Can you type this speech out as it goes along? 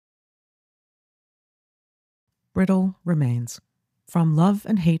Brittle remains. From Love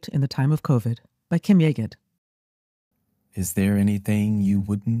and Hate in the Time of COVID by Yaged. Is there anything you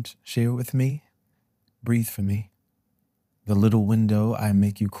wouldn't share with me? Breathe for me. The little window I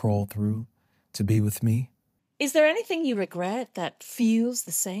make you crawl through to be with me. Is there anything you regret that feels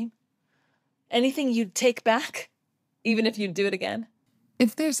the same? Anything you'd take back, even if you'd do it again?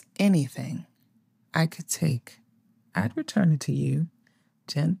 If there's anything I could take, I'd return it to you,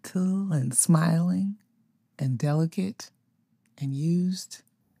 gentle and smiling and delicate and used.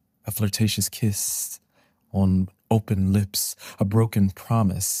 A flirtatious kiss on open lips, a broken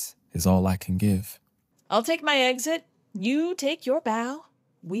promise is all I can give. I'll take my exit. You take your bow.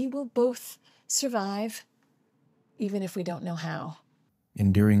 We will both survive, even if we don't know how.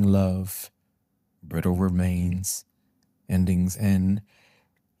 Enduring love, brittle remains, endings end,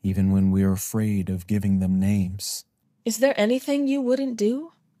 even when we're afraid of giving them names. Is there anything you wouldn't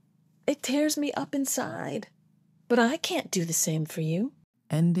do? It tears me up inside, but I can't do the same for you.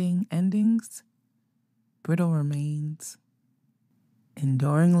 Endings, brittle remains,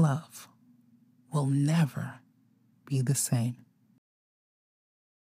 enduring love will never be the same.